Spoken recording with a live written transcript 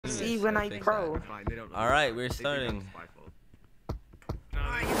when I pro. Alright, we're starting.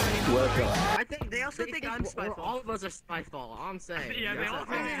 I think they also think I'm Spyfall. All of us are Spyfall. I'm saying. Yeah, they all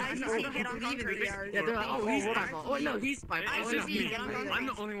think Yeah, they're like, oh, he's Spyfall. Oh, no, he's Spyfall. Oh, no, I'm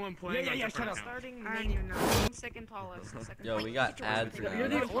the only one playing. Yeah, shut up. Starting I don't even know. second tallest. Yo, we got ads now. You're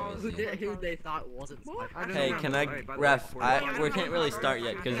the That's only crazy. who they thought wasn't Spyfall. Hey, can I, ref? We can't really start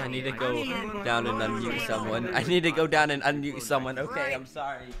yet because I need to go down and unmute someone. I need to go down and unmute someone. Okay, I'm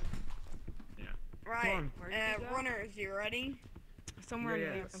sorry. Right, runners, you ready? Somewhere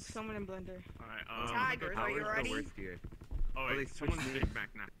in Blender. Alright, Tigers, are you ready? Oh wait, someone's Big Mac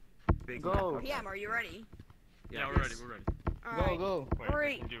now. Big Go. Mac. PM, are you ready? Yeah, we're ready, we're ready. Alright, Go.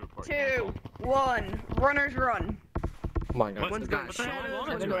 3, 2, 1, runners run. Oh my god. One's got Sean.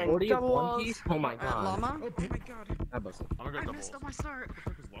 40 of One Piece? Oh my god. Llama? Oh my god. I busted. I'm gonna I go messed double. up my start. What the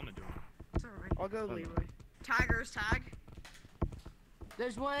fuck is Lana doing? It's alright. I'll go Leroy. Tigers, tag.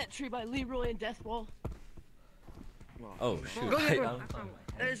 There's one at tree by Leroy and Deathwall. Oh shoot. Go, go, go. I'm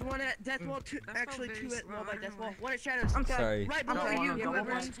There's one at Deathwall, actually two at wall by Deathwall. One at Shadows. I'm sorry. Right I'm below sorry, you. you One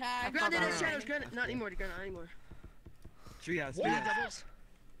went tag. Grounded at Shadows. Grounded. Not anymore. Grounded. Not anymore. Treehouse. Doubles.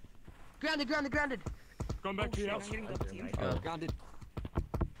 Grounded. Going back to the house. Oh. Grounded.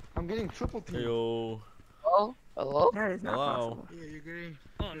 I'm getting triple team. Yo. Oh, hello. That is not Hello. possible. Yeah, you're getting.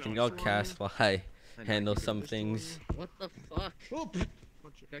 Oh, no, Can y'all cast while I handle some things? What the fuck?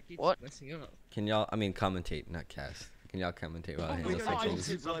 That keeps What? messing up. Can y'all, I mean commentate, not cast. Can y'all commentate while I handle some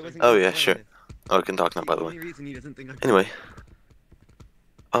things? Oh yeah, sure. Oh, I can talk now, by the way. Anyway.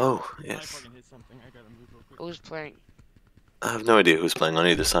 Oh, yes. Who's playing? I have no idea who's playing on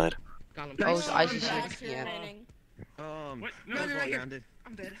either side. Got him. Oh, it's Tags ICC. Yeah. remaining. What? No, No, they're right here.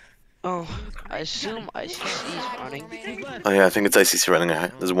 I'm dead. Oh, I assume ICC is running. Oh yeah, I think it's ICC running.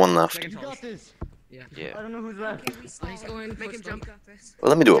 There's one left. You got this. Yeah. Yeah. I don't know who's left. He's going Make him jump. Well,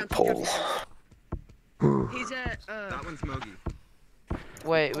 let me do a poll. He's at That one's Mogi.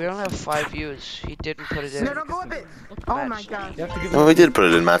 Wait, we don't have 5 views. He didn't put it in. No, don't go up it. Oh my god. You have to give No, we did put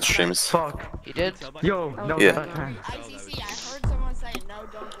it in match streams. Fuck. He did? Yo, no. Yeah. ICC, I heard someone say no,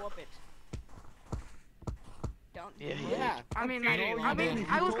 don't whoop it. Don't. Yeah. I mean,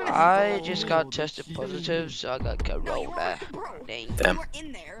 I was gonna. I just got tested positive, so I got No, you corona. weren't, bro. Dang. Damn. You were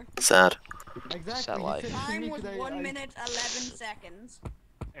in there. Sad. Sad life. Time was 1 minute 11 seconds.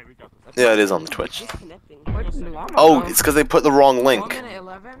 Hey, we got this. Yeah, it is on the Twitch. What's the llama? Oh, it's because they put the wrong 1 link. minute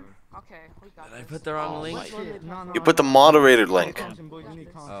 11? Okay, we got Did I this. put the wrong link? You put the moderator link.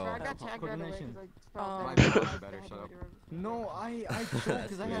 Oh. I got tagged right away 'cause No, I choked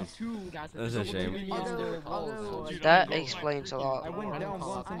because I had two. That's a shame. That explains a I lot. went down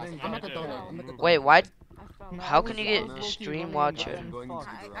once and then I'm at the donut. Wait, why? I fell. How can you get stream watcher?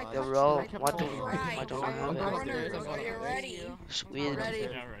 I The roll? What the? I don't know. Runners, are you ready? Sweet. Yeah,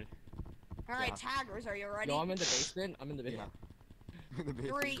 right. Alright, taggers, are you ready? No, I'm in the basement. I'm in the basement.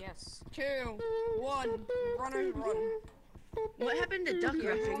 3, Yes. 2, 1, runners run. What happened to duck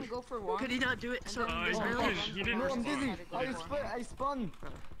Everyone go for one. Could he not do it? So He didn't No, I'm respond. dizzy. I spun.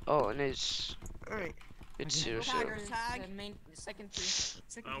 Oh, and it's Alright. zero. Taggers, tag. The second tree.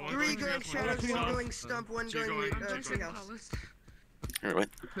 Second One tree. going Shadows, one going Stump, one going, Treehouse. Here, wait.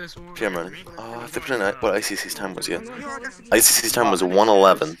 Okay, I'm running. Oh, I have to put in what ICC's time was yet. ICC's time was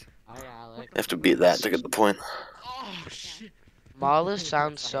 1:11. You have to beat that to get the point. Oh shit. Marla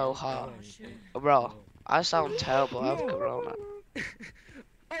sounds so hot. Bro, I sound terrible. I have corona.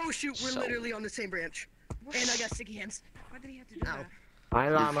 Oh shoot, we're So- literally on the same branch. And I got sticky hands. Why did he have to do that? Hi,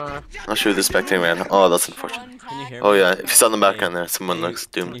 llama. I'll show you the spectating man. Oh, that's unfortunate. One Can you tag. hear Oh me? yeah, if you saw in the background there, someone Hey, looks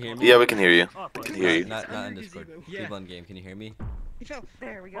can doomed. you hear me? Yeah, we can hear you. We can hear you. Not in Discord. People in game. Can you hear me? He fell.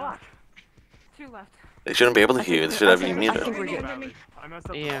 There we go. 2 left. They shouldn't be able to hear you. They should have you muted. I messed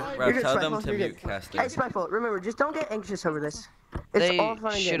up. Yeah. Ref, tell them to mute casting. Hey, Spyfall, remember, just don't get anxious over this. It's They all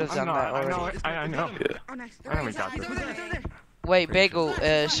fun and should have games. done that already. I know. Yeah. Oh, nice. I haven't got this. Wait, Bagel,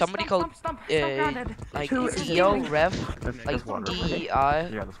 somebody called, like, Dio Ref, like, DEI,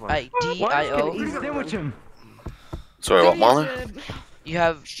 like, DIO. Sandwich him. Sorry, what, Mahler?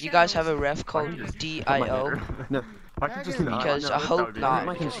 You guys have a ref called DIO? No, I can just Because I hope not,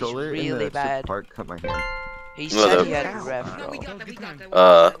 my because it's controller in really the bad. part cut my hand. He No, said the- he had a ref, No, we though. got that, we got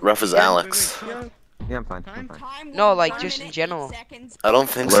that. Ref is Alex. Yeah, I'm fine. I'm fine. Time No, was like, 1 just in minute, 8 general. seconds. I don't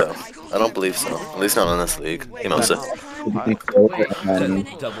think so. I don't believe so. At least not in this league. Imosa. And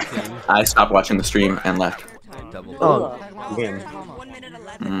Double team. I stopped watching the stream and left. Double team. Oh, game. 1 minute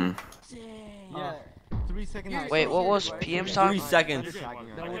 11. Yeah. 3 seconds. Wait, what was PM's time? 3 seconds.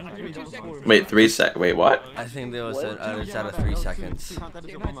 Wait, wait, what? I think there was a, it's out of 3 seconds. It's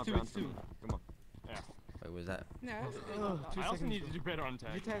 2, it's 2. Wait, was that? No. I also need to do better on tag.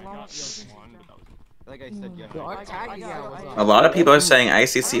 You tag I long? got one, but that was Like I said, yeah. Yo, our tagging was A lot of people are saying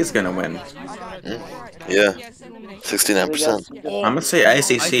ICC is gonna win. Yeah. 69%. I'm gonna say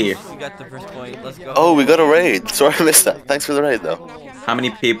ICC. We got the first point. Let's go. Oh, we got a raid. Sorry I missed that. Thanks for the raid, though. How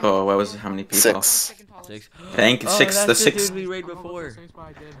many people? What was it? How many people? 6. 6. Thank Oh, six. that's The 6 dude we raid before.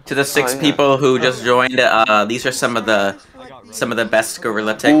 to the 6 Oh, yeah. people who just joined. These are some of the best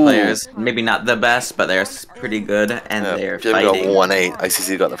Gorilla Tag Ooh. players. Maybe not the best, but they're pretty good and Yeah, they're Jim got fighting. 1-8.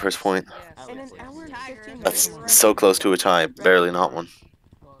 ICC got the first point. In an hour and 15 That's minutes. so close to a tie. Barely not one.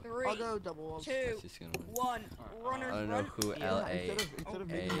 I'll go double walls. 2, That's just gonna win. 1. I Runners don't know run. who LA Instead of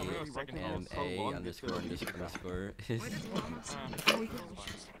A making it and second A wall so long, underscore is.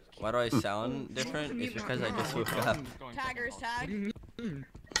 Why do I sound different? It's because I just woke up. Taggers tag.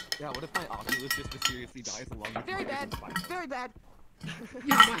 Yeah, what if my Oculus just mysteriously dies along with Very my bad. Very bad.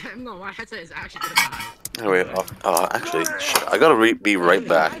 my headset is actually gonna die. Anyway, actually, shit, I gotta be right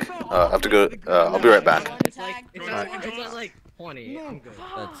back. I have to go. I'll be right back. It's at like 20. I'm good.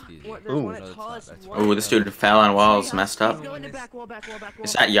 That's easy. What, Ooh. one at tallest, That's one Ooh, this dude fell on walls, messed up. Go in the back wall, back wall, back wall.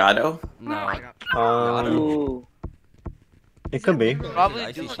 Is that Yado? No. Ooh. It could be. Probably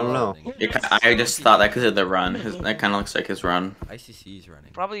ICC do. is I don't know. running. I just thought that because of the run. That kind of looks like his run. ICC is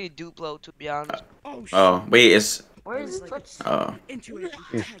running. Probably Duplo, to be honest. Oh, wait, is... Where is Twitch? Oh. Into it.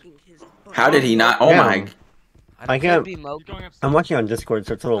 Tagging his butt. How did he not... Oh Yeah. my... I can't. Could be Moke. I'm watching on Discord,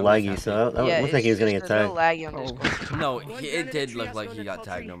 so it's a little laggy. So that Yeah, looks like he was gonna it's get just a little tagged. laggy on Discord. No, it did look like he got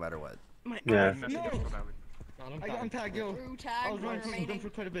tagged no matter what. Yeah. I got untagged, yo. Through I tag, was one running remaining. for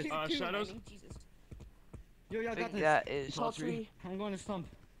quite a bit. Two Shadows? remaining, Jesus. Yo, y'all I got think this. that is... Tall tree. I'm going to stump.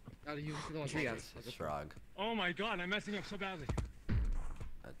 You should go on tree, guys. It's Shrog. Oh my god, I'm messing up so badly.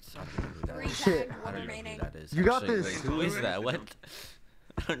 That's I don't know who that Three is. tag, I one don't know who remaining. that is. You got Actually, this. wait, who is that? What?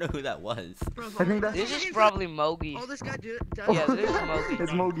 I don't know who that was. I think that's. This is probably Mogi. All this guy does. Yeah, this is Mogi.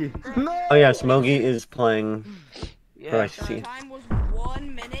 It's Mogi. No. Oh yeah, Smoggy is playing for Yeah. ICC. Time was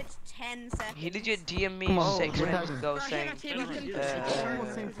 1 minute 10 seconds. He legit DM me Come on, 6 we're minutes tagging. ago saying,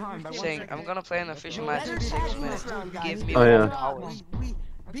 Almost same time, by 1 saying, second. I'm gonna play an official match in 6 minutes. Give me Oh, yeah. $1. We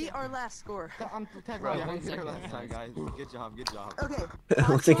beat our last score. I'm tagged. Bro, Yeah, 1 I'm here second. last time, guys. Good job, good job. Okay.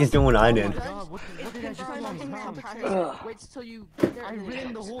 Looks like he's doing what I did. God, what did I just do on the Ugh. Wait till you get there. I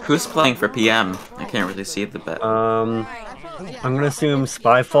ran the whole. Who's playing for PM? I can't really see the bet. I'm gonna assume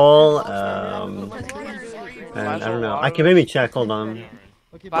Spyfall. And I don't know. I can maybe check. Hold on.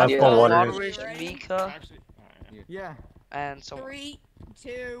 Okay, That's bye. full water. Waterish, Mika, Yeah, and some. 3,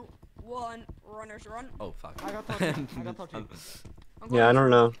 2, 1. Runners run. Oh fuck. I got touched. I got touched. Yeah, I don't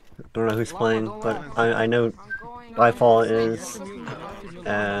know. I don't know who's playing, but I know Spyfall is,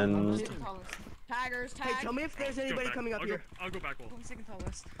 and Taggers Hey, tag. tell me if there's anybody coming up here. I'll go back wall. Second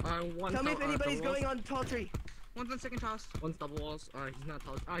tallest. One Tell me if double anybody's walls. going on tall tree. One's on second tallest. One's double walls. He's not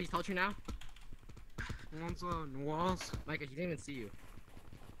tall. He's tall tree now. One's on walls. Micah, he didn't even see you.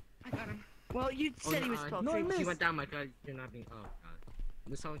 I got him. Well, you said he was tall no, tree. I missed. He went down, Micah. You're not being. Oh god.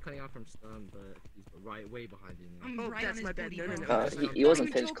 There's someone cutting off from stun, but he's right way behind you. Now. Oh, that's my bad. No, no, no. He wasn't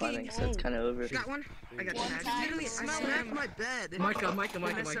I'm pinch climbing, so it's kind of over. Got one? I got One tagged. tag. Literally, I Smell smacked my bed.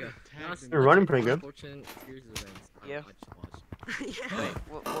 Micah. You're running pretty good. Unfortunate series of events. Yeah. I just watched. Yeah. Wait,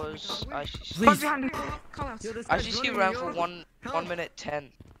 what was ICC? Please. Call out. Yo, this guy's ICC running, ran yo. for 1 minute 10.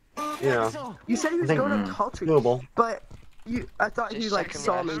 yeah, You said he was I think- going on tall tree, doable. but I thought he Just like second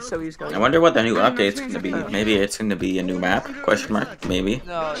saw round. me, so he was going. I wonder what the new update's gonna be. Maybe it's gonna be a new map? Question mark? Maybe.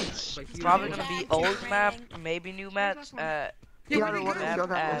 No, it's probably gonna be old map, maybe new maps. Yeah, I don't want to Map go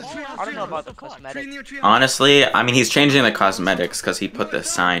that as, way. I don't know about the cosmetic. Honestly, I mean, he's changing the cosmetics because he put the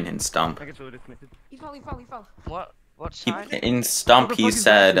sign in Stump. He fell. What He, sign? in Stump, he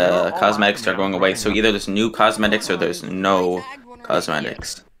said cosmetics are going away, so either there's new cosmetics or there's no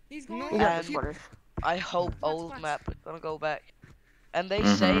cosmetics. He's No. going. And I hope old map is gonna go back. And they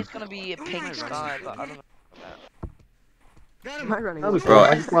say it's gonna be a pink sky, but I don't know. Am I running? That'd be Bro, cool.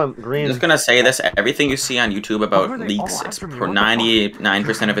 I just want I'm green. just gonna say this, everything you see on YouTube about leaks, it's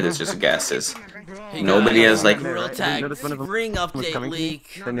 99% of it is just guesses. Nobody has, like, Real tag. Ring update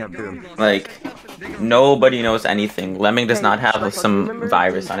leak. like, nobody knows anything. Lemming does not have some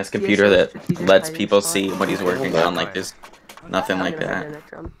virus on his computer that lets people see what he's working on, like, there's nothing like that.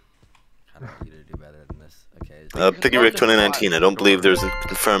 I don't need to do better than this. Okay. Piggy Rick 2019. I don't believe there's a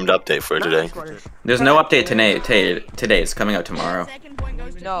confirmed update for today. There's no update today, it's coming out tomorrow.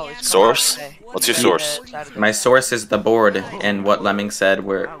 No, it's Source? Saturday. What's your source? Saturday. My source is the board, and what Lemming said,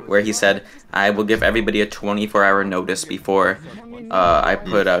 where he said, I will give everybody a 24-hour notice before I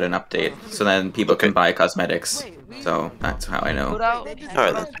put out an update, so then people can buy cosmetics. So that's how I know. Put out. Alright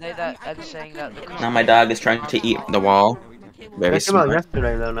then. Say that and saying that the Now my dog is trying to eat the wall. Very That came out smart.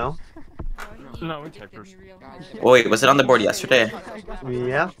 yesterday though, no? No, we checked first. Oh, wait, was it on the board yesterday?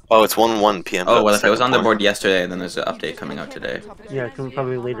 Yeah? Oh, it's 1-1 PM. Oh, well, if it was on the board yesterday, then there's an update coming out today. Yeah, it can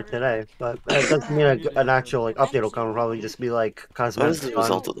probably later today. But it doesn't mean an actual like update will come. It'll probably just be like What is cosmetic the fun.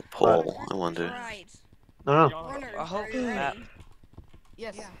 result of the poll? I wonder. I don't know. I hope that.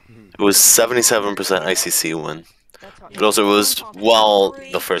 Yes. It was 77% ICC win. But also it was while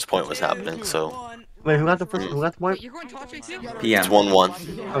the first point was happening, so Wait, who got the first? Who got the point? PM. it's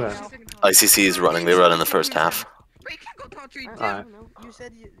 1-1. Okay. ICC is running. They run in the first half. Alright. You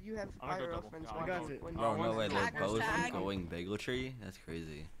said you have IRL friends. I got it. Bro, no way, they're both going bagel tree? That's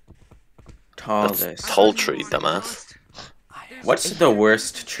crazy. Tallest. That's tall tree, dumbass. What's the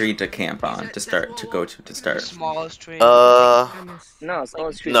worst tree to camp on to start to start? Smallest tree. No,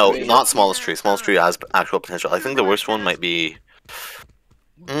 smallest tree. no, not smallest tree. Smallest tree has actual potential. I think the worst one might be.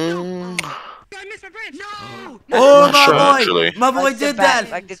 I missed my branch. No. Oh, Not sure, actually. My boy Like the did back,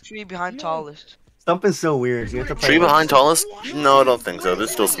 that! Like the tree behind tallest. Something's so weird. You have to play Tree with- behind tallest? No, I don't think so.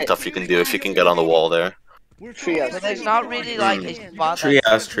 There's still some stuff you can do if you can get on the wall there. But there's not really like a spot.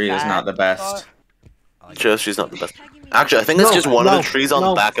 Treehouse tree is not the best. Just she's not the best. Actually, I think it's just one of the trees on the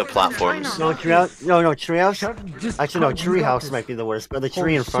no. back of platforms. No, treehouse. No, treehouse. Actually, no, treehouse might be the worst. But the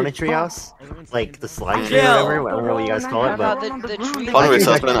tree in front of treehouse, like the slide tree or whatever, I don't know what you guys call it, but The tree. Upon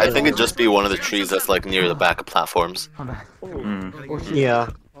reassessment, I think it'd just be one of the trees that's like near the back of platforms. yeah,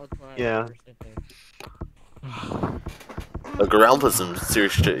 yeah. Like around put some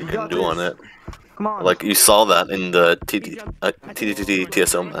serious shit you can do on it. Come on. Like you saw that in the TTT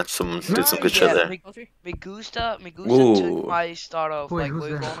TSO match. Someone did some good shit Yeah, there. Migusta Ooh. took my start off Wait, like who's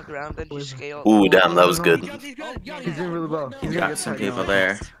we were that? going on the ground and just scale. Ooh, damn, that was good. He's doing really well. He's gonna Got get some tired people now.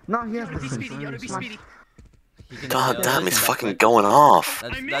 there. No, he has Be speedy. You gotta be speedy. He can God scale. damn, he's fucking going off.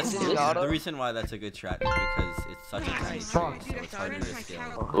 That's Auto. the reason why that's a good strat is because it's such a tiny tree, so it's harder to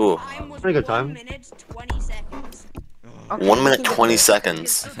scale. Ooh, Pretty good time. 1 minute 20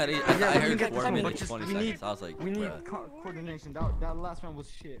 seconds. I heard 4 minutes 20 seconds. I was like, We need bruh. coordination. That last round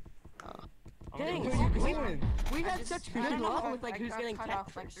was shit. Dang, we had such good luck with like who's getting cut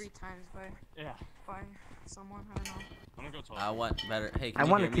off like 3 times by someone. I don't know. I want better. Hey, I can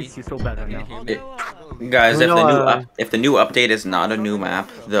want you to hear me? kiss you so bad right Can you now. hear me? Guys, You if know, the new update is not a new map,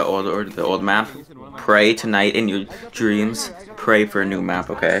 the old map, pray tonight in your dreams. Pray for a new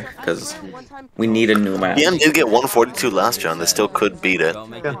map, okay? Because we need a new map. PM did get 142 last round. They still could beat it. Don't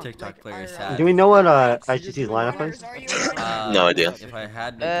make the TikTok players sad. Do we know what ICT's lineup is? No idea. If I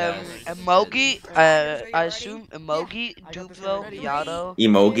had to guess, Emogi, I assume Emogi, Duplo, Yato,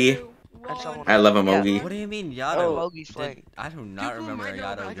 Emogi? and someone I love else. Yeah. Emogi. what do you mean Yato? Emogi's playing. I do not remember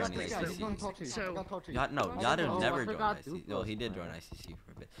Yato joining ICC. No, Yato never joined ICC. Well, he did join ICC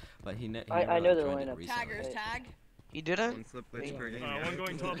for a bit, but he never I know the joined it lineup. recently. Tag. You didn't? One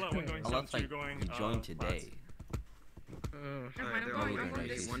going top left, one going Unless top, like two going. he joined today.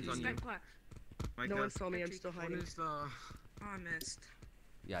 No one saw me. I'm still hiding. Oh, I missed.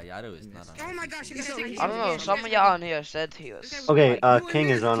 Yeah, Yato is not on. Oh my gosh, you guys I don't know. Some of y'all on here said he was. Okay, King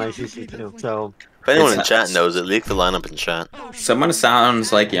is on ICC too, so If anyone in chat knows it, leak the lineup in chat. Someone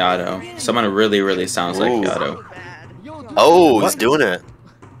sounds like Yato. Someone really sounds like Ooh. Yato. Oh, he's doing it.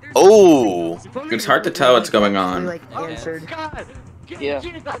 Oh, It's hard to tell what's going He on. like answered. Yeah.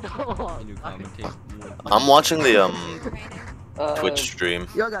 Can you commentate? I'm watching the Twitch stream.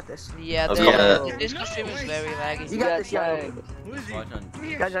 Y'all got this. Yeah, Let's the Discord stream is very You laggy. got this, Yato. Watch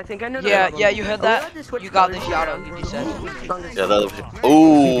on. Guys, I think I know. Yeah, you heard that? This switch You got this, colors. Yato. He just said. Yeah, that.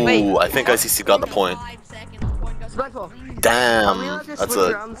 Ooh, I think ICC got the point. Spiteful. Damn, Are we allowed to that's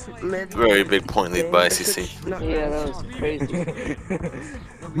switch a rounds mid? very big point lead by ICC. No. Yeah, that was crazy.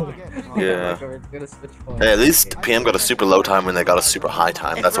 Yeah. Hey, at least PM got a super low time when they got a super high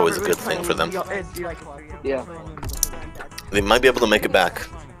time. That's always a good thing for them. Yeah. They might be able to make it back.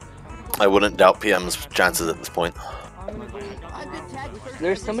 I wouldn't doubt PM's chances at this point.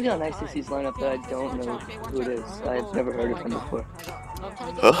 There's somebody on ICC's lineup that I don't know who it is. I've never heard of him before.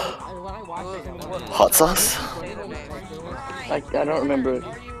 Huh? Hot sauce? I don't remember it.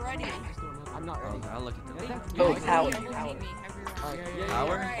 I'll look at the Oh, Power.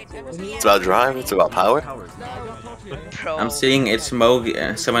 power. It's about drive, it's about power. Bro. I'm seeing it's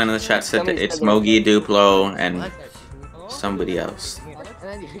Mogi. Someone in the chat said that it's Mogi, Duplo, and somebody else.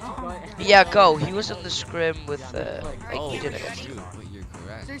 Yeah, go. He was in the scrim with like Oh, he did it. shoot, but you're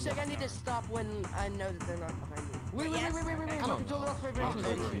correct. Seriously, I need to stop when I know that they're not behind me. Wait. I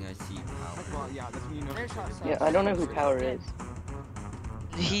see power. There's hot sauce. Yeah, I don't know who Power is.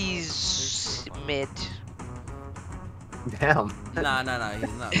 He's mid. Damn. Nah, he's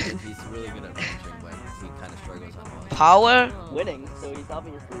not good. He's really good at launching, but he kind of struggles on walls. Power? Winning, so he's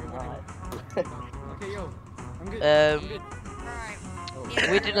obviously not. Okay, yo. I'm good.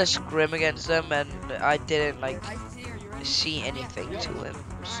 We did a scrim against them, and I didn't like see anything to him.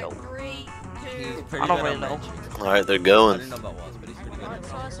 So He's pretty I don't good really at know. launching. Alright, they're I going. don't know about walls, but he's pretty good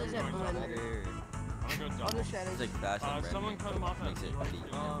at launching. It's like fast and random. Makes it pretty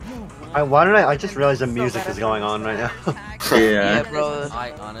easy. Why did I just realized the music is going on right now. Yeah, bro.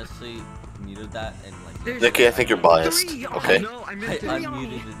 I honestly muted that and like. Nikki, I think you're biased. Okay. I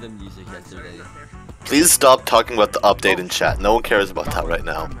unmuted the music yesterday. Please stop talking about the update in chat. No one cares about that right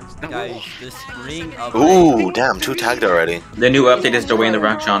now. Guys, the spring update. Ooh, damn, 2 tagged already. The new update is Dwayne The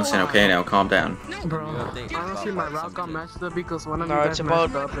Rock Johnson. Okay, now calm down. Bro, honestly, my route got messed up because one of No, you it's guys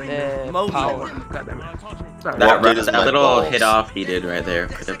about messed up and power. Sorry. That little hit off he did right there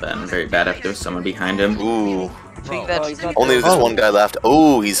could have been very bad if there was someone behind him. Ooh. I think that's Only this one guy left.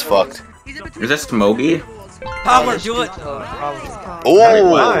 Ooh, he's fucked. Is this Mogi? Power, do it!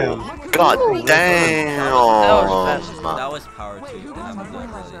 Oh! God damn! That was power too. And I'm not really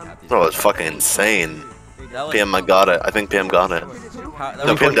happy. Bro, it's fucking insane. That was PM got it. I think PM got it. that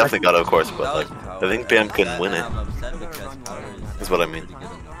No, was- PM definitely got it, of course, that but was like, power. I think PM can win it. I'm upset because power Is what I mean.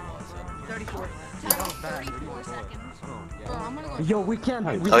 pretty good on the wall, so. Yo, we can't.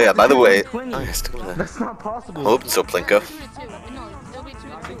 Oh yeah, by the way, That's not possible. hope so, Plinko.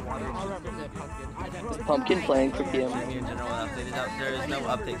 Pumpkin playing for PM. Premium general update is out. There is no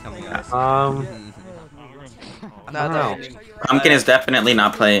update coming out. I don't know. Pumpkin is definitely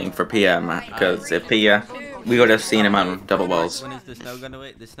not playing for PM because if PM, we would have seen him on double balls. When is the snow gonna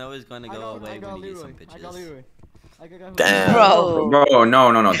wait? The snow is gonna go away when you get some bitches. Damn. Bro,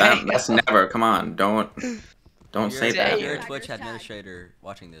 no, that's never. Come on, don't say that. You're a Twitch administrator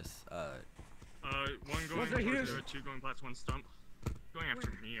watching this. One going towards the 2 going past 1 stump. Going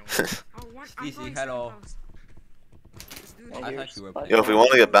after me. DC, hello. I thought you were Yo, if we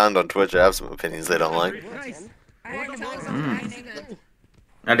want to get banned on Twitch, I have some opinions they don't like.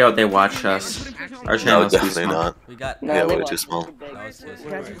 I doubt they watch us. Our No, channel is too definitely small. not. We got. Yeah, we're too small. That was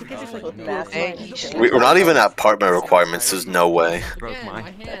so We're not even at partner requirements, there's no way. Broke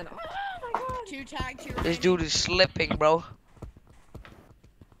my This dude is slipping, bro.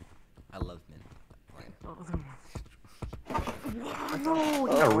 I love men.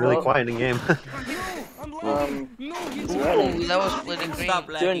 Got really quiet in game. Ooh, that was splitting green. Stop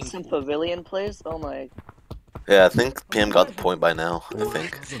Doing lagging. some pavilion plays? Oh my. Yeah, I think PM got the point by now, I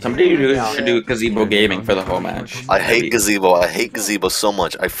think. Somebody should do gazebo gaming for the whole match. I hate gazebo. I hate gazebo so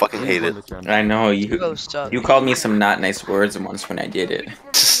much. I fucking hate it. I know you. Ghost up. You called me some not nice words once when I did it.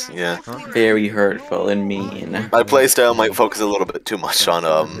 Yeah. Very hurtful and mean. My playstyle might focus a little bit too much on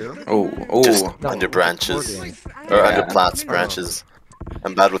just Oh. under branches or under plats branches.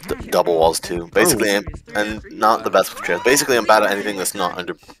 I'm bad with double walls too. Basically, and not the best with trails. Basically, I'm bad at anything that's not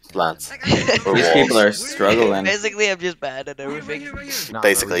under plants or These people walls. are struggling. Basically, I'm just bad at everything.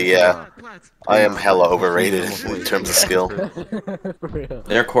 Basically, yeah. I am hella overrated in terms of skill.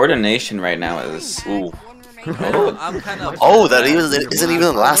 Their coordination right now is. Ooh. I'm kind of. Oh, that isn't even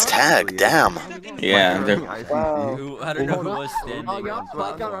the last tag. Damn. Yeah. They're, Wow. I don't know who was standing. Oh, y'all on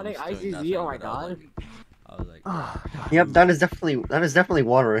fuck platforms running doing ICZ, nothing, oh my but I was god. like- I was like, Yep, that is definitely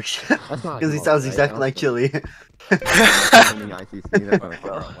waterish. Because he sounds exactly like Chili.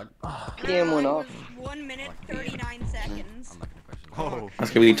 PM went off. 1 minute 39 seconds.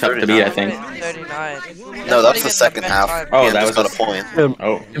 that's gonna be tough to beat, I think. 39. No, that's the second half. Oh, PM that just was got a point. Dude,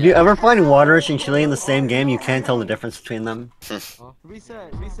 Oh. if you ever find waterish and Chili in the same game, you can't tell the difference between them.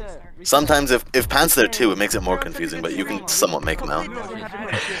 Reset. Sometimes if Pant's there too, it makes it more confusing, but you can somewhat make them out.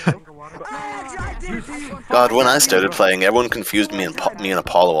 God, when I started playing, everyone confused me and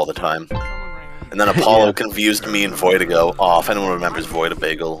Apollo all the time. And then Apollo confused me and Voidago. Oh, if anyone remembers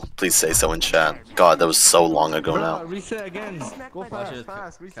Voidabagel, please say so in chat. God, that was so long ago now. Reset again. Go watch it.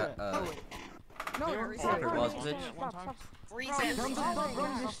 fast. Reset. Walls pitch.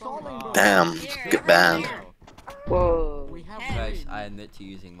 Damn, get banned. Whoa. Guys, I admit to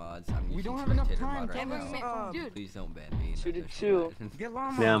using mods. I'm We using don't have enough spectator time. mod right now. Please don't ban me. Shoot it too.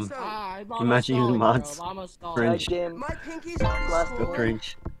 Damn. Imagine using mods. Cringe. Game. So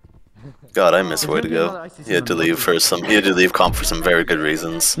cringe. God, I miss Voidago. He had to leave for some. He had to leave comp for some very good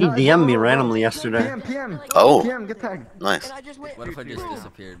reasons. He DM'd me randomly yesterday. PM. Oh, PM, get tagged. nice. What if I just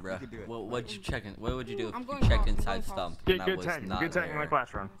disappeared, bro? What would you check in? What would you do if you checked inside stump and I Good was tag. not Good tag in my there?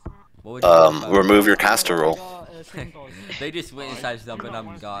 classroom. What would you do if I- Remove your caster roll. They just went inside stump and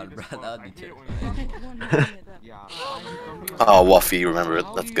I'm gone, bro. That would be terrible. Oh, Waffy, remember it.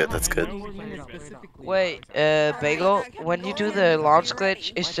 That's good, that's good. Wait, Bagel, when you do the launch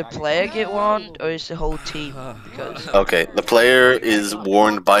glitch, is the player get warned or is the whole team? Because Okay, the player is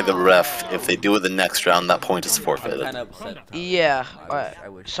warned by the ref. If they do it the next round, that point is forfeited. Kind of upset. yeah, I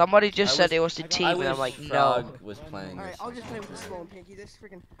wish. somebody just I said wish- it was the team, I and I'm wish like, no. Frog was playing Alright, this. I'll just play with the slow and pinky. This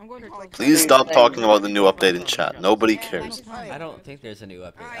freaking. I'm going to like. Please stop talking about the new update in chat. Nobody cares. I don't think there's a new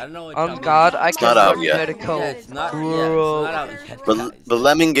update. I don't know what. On Chumps- God, I not out can yet. hear the Yeah, code. it's not. Yeah, it's not out yet. The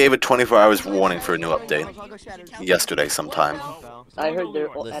Lemming gave a 24 hours warning for a new update yesterday sometime. I heard they're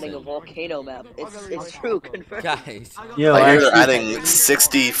Listen. adding a volcano map. It's true, confirmed. Guys. Yo, I hear they're actually, adding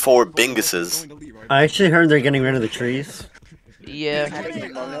 64 binguses. I actually heard they're getting rid of the trees. Yeah.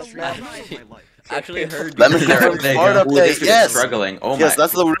 Adding Among Us map. Actually heard. Lemon There confirmed they fart go. Ooh, this update. is Yes. struggling. Oh Yes, my.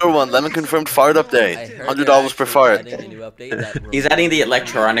 that's the real one. Lemon confirmed fart I update. heard $100 per fart. they're adding a new update that He's adding the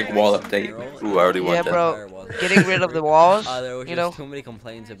electronic wall update. Ooh, I already Yeah, want that. bro. Getting rid of the walls, There was you just know. too many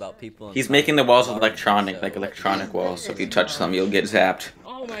complaints about people. in He's the making the walls environment, electronic, like electronic walls. So if you touch them, you'll get zapped.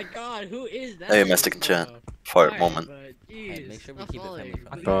 Oh my god, who is that? Hey, Mystic in chat. Fart moment. Hey, make sure we keep it family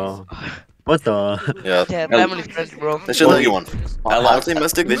friendly. What the? Yeah. Yeah, family friendly, bro. They should let you one. Honestly,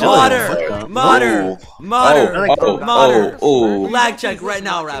 Mystic, they should Modder! let you one. Modder! Ooh. Modder! Oh, oh. Lag check right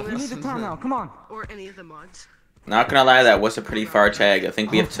now, Raph. We need the time now. Come on. Or any of the mods. Not gonna lie, that was a pretty far tag. I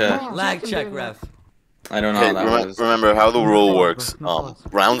think we have to. Lag check, Raph. I don't know Okay, how that was. remember how the rule works.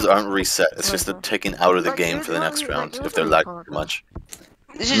 Rounds aren't reset. It's just a taken out of the game for the next round if they're lagging too much.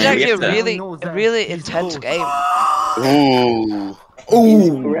 This is Maybe actually a it's a- really intense game. Ooh. He's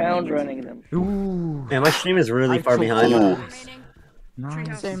ground running them. Man, my stream is really far behind. Ooh.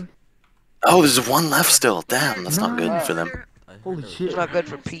 Same. Oh, there's one left still. Damn, that's not good for them. Holy It's shit. not good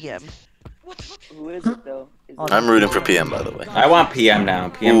for PM. Who is it though? Is it- I'm rooting for PM, by the way. I want PM now.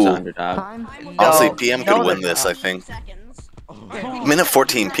 PM's Ooh. underdog. Honestly, No. PM No, could win they're this, I think. Minute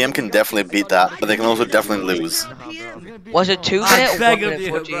 14, PM can definitely beat that, but they can also definitely lose. Was it 2 I minutes? beg of you,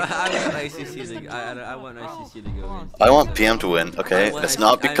 bro. I want ICC to. I want ICC to go. I want PM to win, okay? It's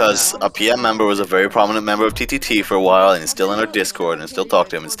not because a PM member was a very prominent member of TTT for a while and is still in our Discord and still talk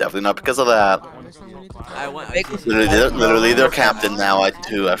to him. It's definitely not because of that. I want ICC. Literally their captain now, I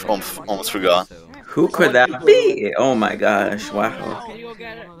almost forgot. Who could that be? Oh my gosh! Wow.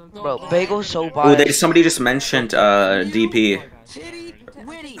 Bro, Bagel's so Oh, biased. somebody just mentioned DP.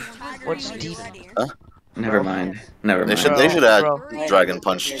 What's deep? Never mind. Never They mind. should add Bro. Dragon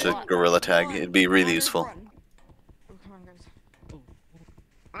Punch to Gorilla Tag. It'd be really useful.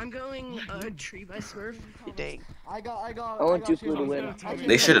 I'm going tree by Smurf. Dang. I want Duplo to win.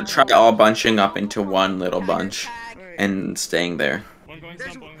 They should try all bunching up into one little bunch and staying there.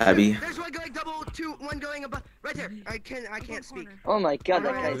 Abby. There's one going double, one going above. Right there. I can't speak. Oh my god,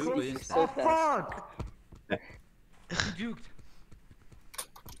 that guy's Who speaking is- so fast.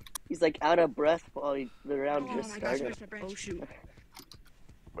 He's like out of breath while the round just started. Oh shoot.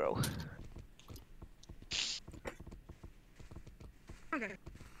 Bro. Okay.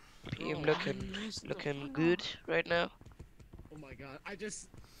 PM looking good right now. Oh my god, I just.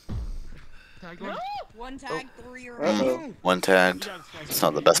 One tag, 3 or Uh-oh. One tagged. It's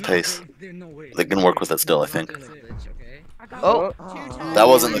not the best pace. They can work with it still, I think. Oh, That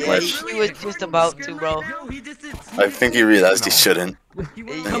wasn't the glitch. he was just about to, bro. I think he realized he shouldn't.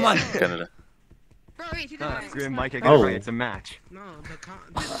 Come on. Canada. Mike, Oh. it's a match. No, that's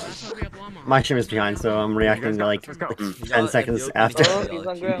why we have llama. My stream is behind, so I'm reacting to like 10 seconds after. Oh, he's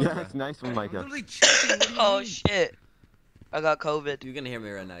on ground. Yeah, it's nice one, Micah. Oh shit. I got COVID. You're gonna hear me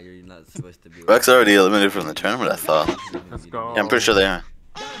right now. You're not supposed to be. Rex already eliminated from the tournament, I thought. Let's go. Yeah, I'm pretty sure they are.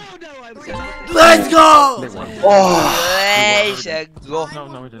 Let's go! Oh, Let's go.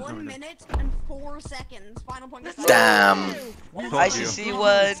 No, we didn't. 1 minute and 4 seconds. Final point. damn. ICC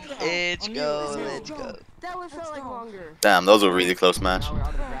won. Let's go. Let's go. That was felt like longer. Damn, those were a really close match.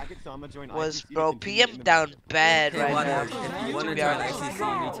 Was bro PM down bad Hey, right Water, now? if you want to To be join honest.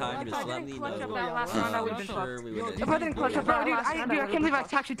 ICC anytime, just let me know. I'm sure we would. If I didn't clutch up, dude, I can't believe I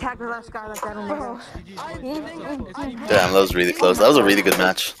actually tagged the last guy like that on my Damn, that was really close. That was a really good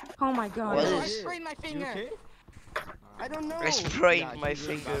match. Oh my god. What I is- sprained my finger. I don't know. I sprained my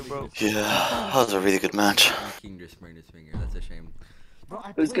finger, bro. Yeah, that was a really good match. King just sprained his finger. That's a shame.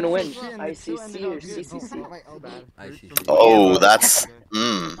 Who's gonna win? ICC or CCC? ICC. Oh, that's.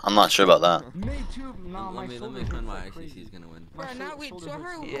 I'm not sure about that. Let me find why ICC is gonna win.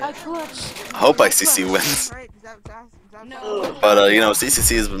 Yeah. I hope ICC wins. But,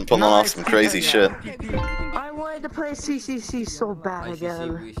 CCC has been pulling off some crazy shit. I wanted to play CCC so bad ICC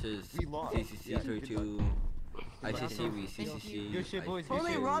again. versus CCC 32. ICC, CCC, Good shit, boys.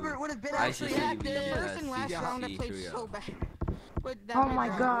 Only Robert would have been actually ICC, active. Person last round that played so bad. Oh my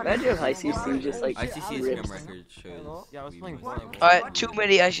god. Imagine if ICC just like ICC rips. scrim record shows. Yeah, I was playing volleyball. Alright, too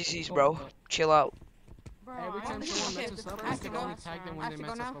many ICCs, bro. Chill out. Every time someone messes up, I can only tag them when they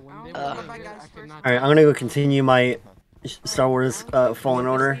mess up. But when they I cannot. Alright, I'm gonna go continue my Star Wars Fallen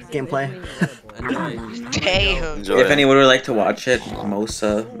Order gameplay. Damn. Enjoy If it. anyone would like to watch it,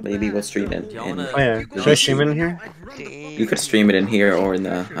 Mosa maybe will stream it. Oh yeah, should I stream it in here? You could stream it in here or in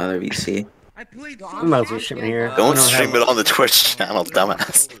the other VC. I might as well stream it here. Don't stream it on the Twitch channel,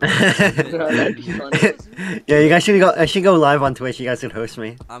 dumbass. Yeah, you guys should go. I should go live on Twitch. You guys could host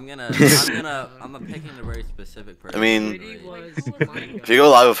me. I'm picking a very specific person. I mean, if you go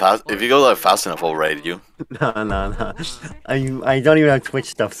live fast enough, I'll raid you. No. I don't even have Twitch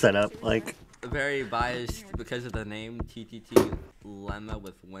stuff set up. Like. Very biased because of the name TTT Lemma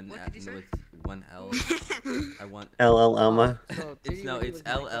with one L. I want LL Alma. It's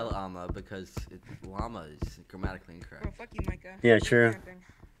LL Alma because llama is grammatically incorrect. Bro, fuck you, Micah. Yeah, true.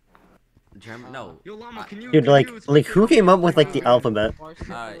 German? No. Dude, like who came up with like the alphabet?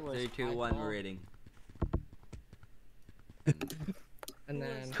 Alright, 3, 2, 1, we're rating. And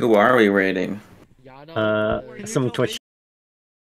then Who are we rating? Some Twitch